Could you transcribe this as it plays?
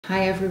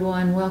Hi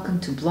everyone, welcome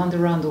to Blonde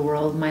Around the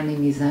World. My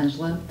name is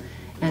Angela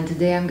and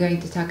today I'm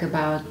going to talk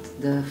about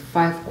the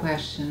 5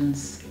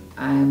 questions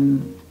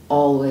I'm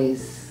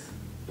always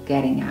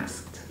getting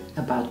asked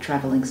about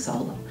traveling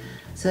solo.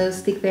 So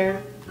stick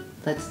there,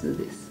 let's do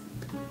this.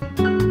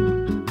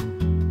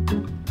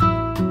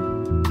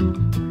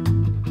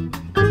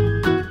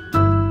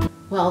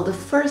 Well, the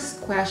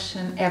first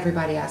question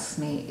everybody asks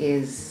me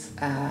is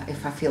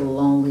if I feel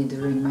lonely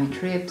during my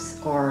trips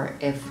or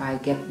if I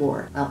get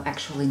bored. Well,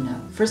 actually no.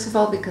 First of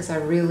all, because I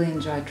really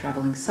enjoy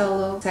traveling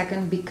solo.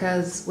 Second,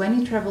 because when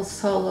you travel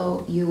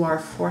solo, you are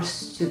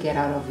forced to get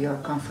out of your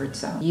comfort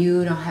zone.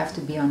 You don't have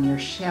to be on your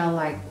shell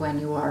like when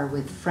you are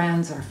with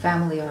friends or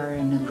family or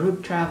in a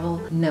group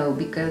travel. No,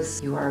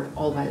 because you are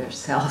all by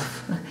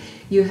yourself.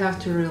 You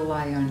have to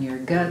rely on your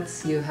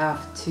guts, you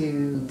have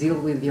to deal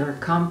with your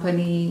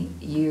company,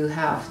 you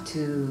have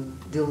to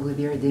deal with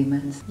your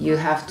demons, you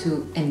have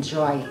to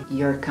enjoy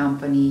your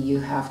company, you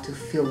have to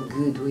feel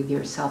good with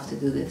yourself to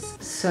do this.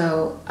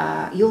 So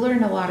you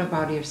learn a lot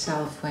about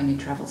yourself when you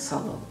travel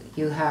solo.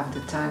 You have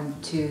the time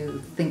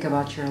to think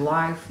about your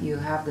life, you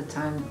have the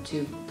time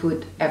to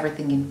put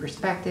everything in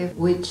perspective,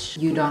 which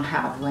you don't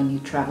have when you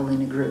travel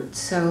in a group.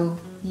 So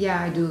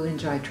yeah, I do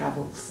enjoy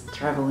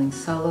traveling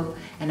solo,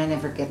 and I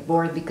never get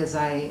bored because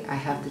I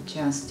have the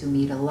chance to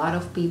meet a lot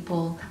of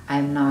people.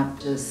 I'm not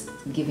just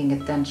giving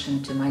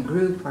attention to my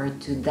group or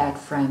to that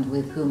friend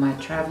with whom I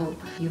travel.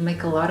 You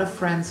make a lot of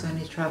friends when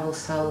you travel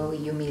solo,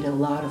 you meet a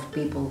lot of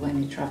people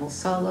when you travel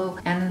solo,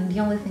 and the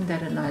only thing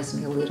that annoys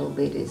me a little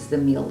bit is the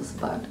meals,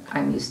 but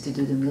I'm used to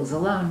do the meals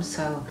alone.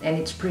 So, and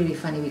it's pretty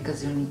funny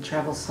because when you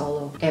travel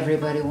solo,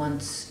 everybody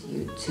wants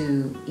you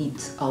to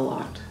eat a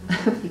lot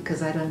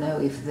because I don't know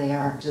if they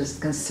are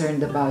just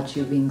concerned about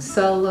you being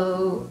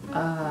solo.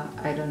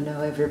 I don't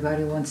know,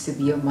 everybody wants to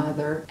be a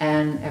mother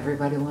and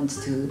everybody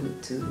wants to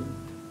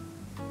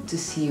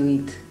see you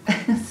eat.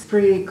 It's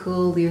pretty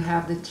cool. You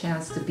have the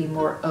chance to be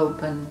more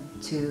open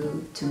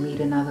to meet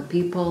another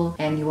people,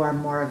 and you are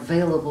more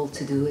available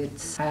to do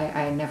it.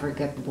 I never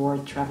get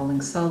bored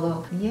traveling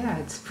solo. Yeah,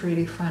 it's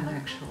pretty fun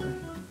actually.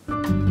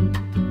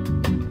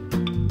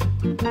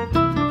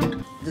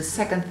 The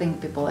second thing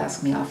people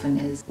ask me often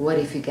is, what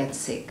if you get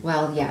sick?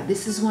 Well, yeah,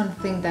 this is one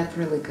thing that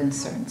really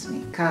concerns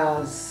me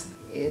because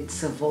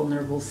it's a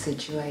vulnerable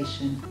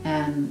situation,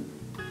 and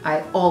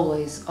I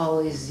always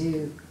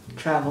do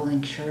travel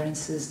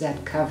insurances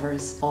that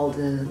covers all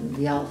the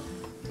health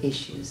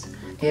issues.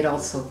 It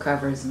also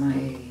covers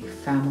my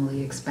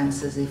family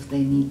expenses if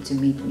they need to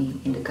meet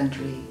me in the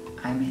country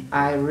I'm in.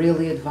 I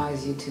really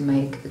advise you to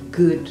make a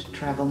good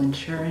travel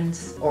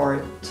insurance,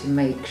 or to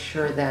make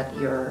sure that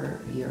your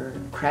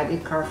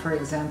credit card, for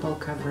example,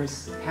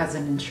 has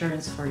an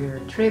insurance for your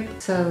trip.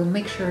 So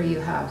make sure you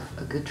have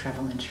a good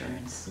travel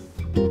insurance.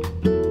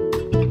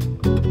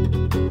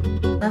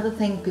 Another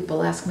thing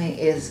people ask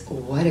me is,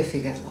 what if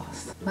you get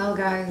lost? Well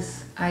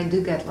guys, I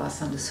do get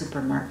lost on the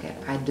supermarket.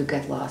 I do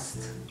get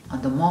lost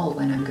on the mall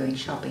when I'm going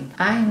shopping.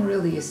 I'm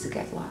really used to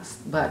get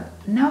lost, but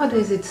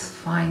nowadays it's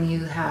fine.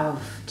 You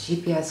have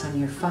GPS on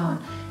your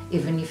phone.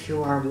 Even if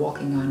you are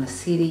walking on a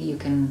city, you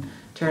can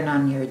turn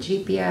on your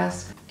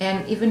GPS,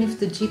 and even if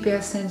the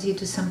GPS sends you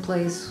to some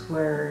place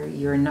where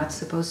you're not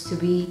supposed to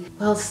be,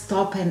 well,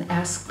 stop and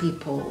ask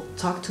people,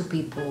 talk to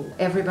people.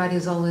 Everybody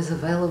is always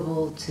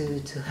available to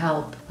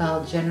help.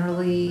 Well,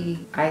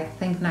 generally, I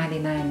think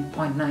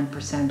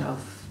 99.9%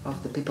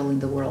 of the people in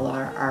the world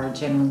are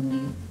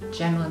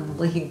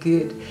genuinely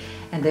good,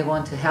 and they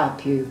want to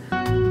help you.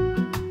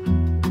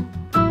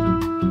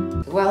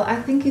 Well,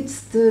 I think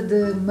it's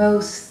the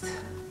most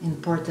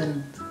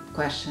important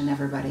question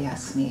everybody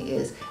asks me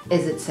is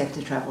it safe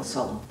to travel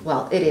solo?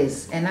 Well, it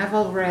is, and I've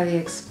already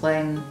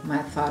explained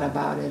my thought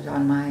about it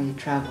on my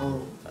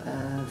travel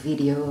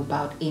video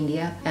about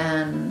India.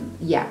 And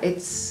yeah,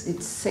 it's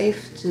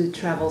safe to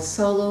travel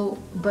solo,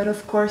 but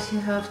of course you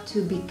have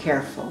to be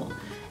careful,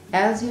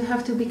 as you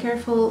have to be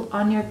careful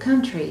on your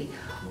country,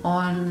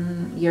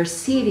 on your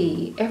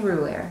city,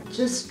 everywhere.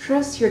 Just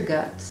trust your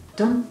gut.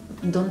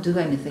 Don't do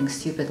anything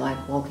stupid like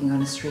walking on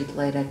the street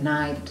late at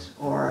night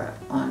or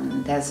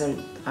on desert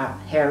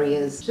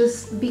areas.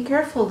 Just be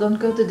careful, don't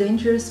go to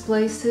dangerous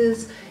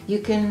places. You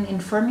can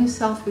inform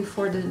yourself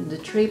before the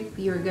trip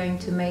you're going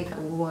to make,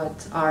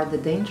 what are the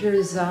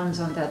dangerous zones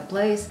on that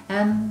place,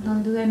 and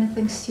don't do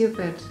anything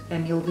stupid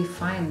and you'll be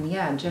fine.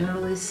 Yeah,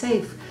 generally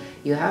safe.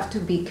 You have to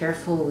be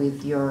careful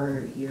with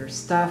your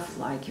stuff,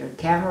 like your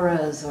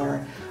cameras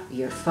or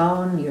your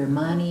phone, your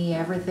money,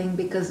 everything,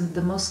 because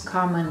the most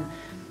common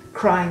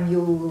crime you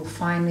will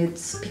find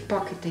is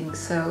pickpocketing.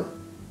 So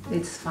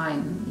it's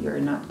fine, you're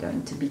not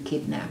going to be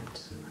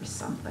kidnapped or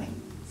something.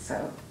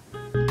 So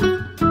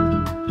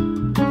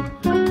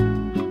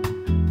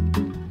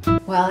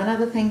well,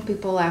 another thing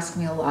people ask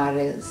me a lot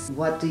is,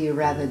 what do you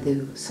rather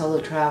do, solo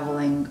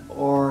traveling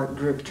or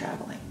group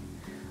traveling?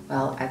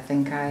 Well, I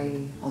think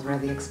I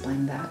already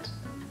explained that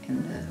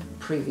in the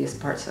previous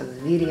parts of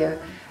the video.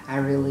 I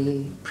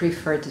really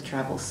prefer to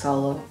travel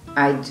solo.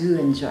 I do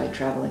enjoy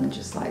traveling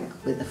just like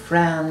with a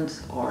friend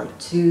or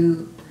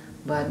two,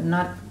 but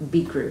not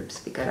big groups,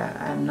 because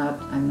I'm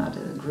not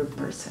a group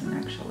person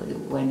actually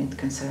when it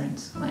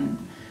concerns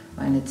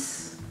when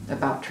it's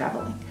about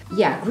traveling.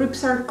 Yeah,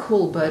 groups are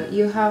cool, but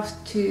you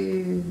have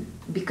to,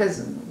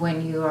 because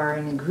when you are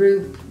in a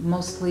group,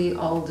 mostly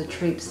all the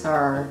trips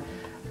are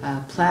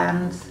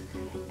planned,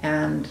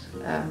 and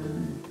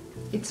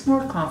it's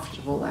more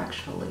comfortable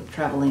actually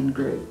traveling in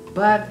group.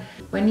 But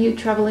when you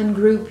travel in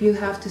group, you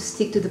have to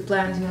stick to the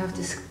plans, you have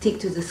to stick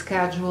to the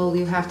schedule,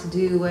 you have to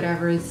do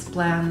whatever is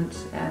planned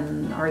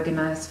and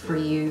organized for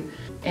you.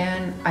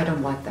 And I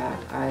don't like that.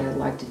 I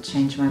like to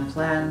change my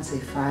plans.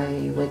 If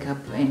I wake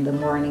up in the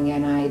morning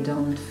and I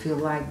don't feel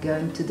like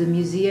going to the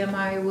museum,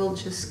 I will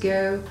just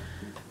go,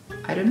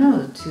 I don't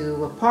know,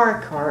 to a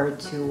park or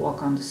to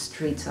walk on the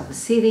streets of a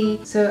city.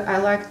 So I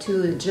like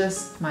to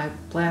adjust my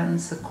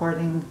plans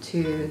according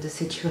to the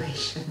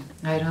situation.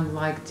 I don't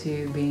like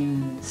to be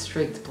in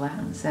strict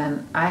plans,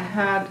 and I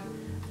had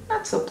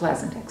not so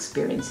pleasant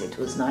experience. It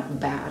was not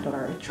bad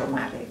or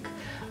traumatic,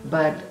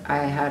 but I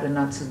had a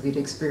not so good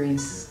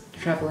experience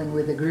traveling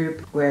with a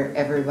group where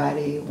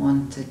everybody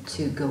wanted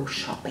to go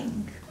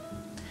shopping,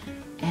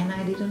 and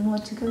I didn't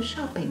want to go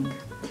shopping.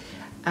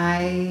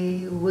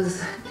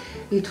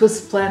 It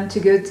was planned to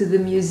go to the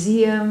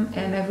museum,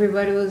 and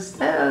everybody was,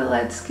 oh,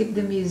 let's skip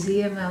the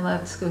museum and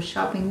let's go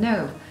shopping.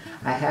 No,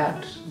 I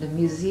had the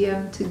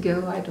museum to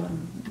go.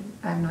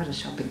 I'm not a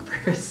shopping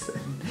person,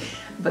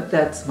 but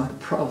that's my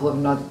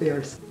problem, not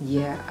theirs.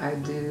 Yeah, I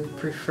do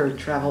prefer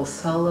travel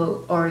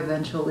solo or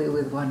eventually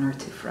with 1 or 2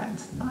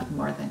 friends, not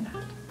more than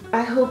that.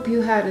 I hope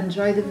you had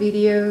enjoyed the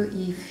video.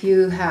 If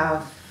you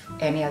have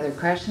any other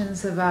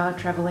questions about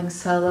traveling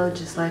solo,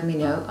 just let me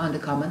know on the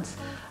comments.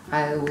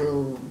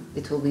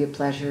 It will be a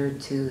pleasure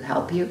to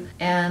help you.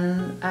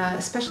 And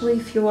especially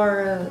if you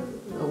are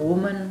a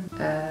woman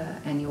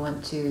and you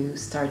want to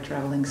start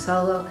traveling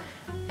solo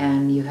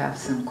and you have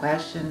some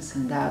questions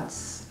and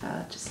doubts,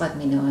 just let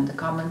me know in the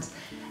comments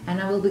and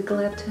I will be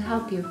glad to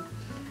help you.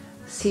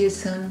 See you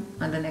soon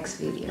on the next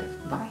video.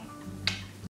 Bye.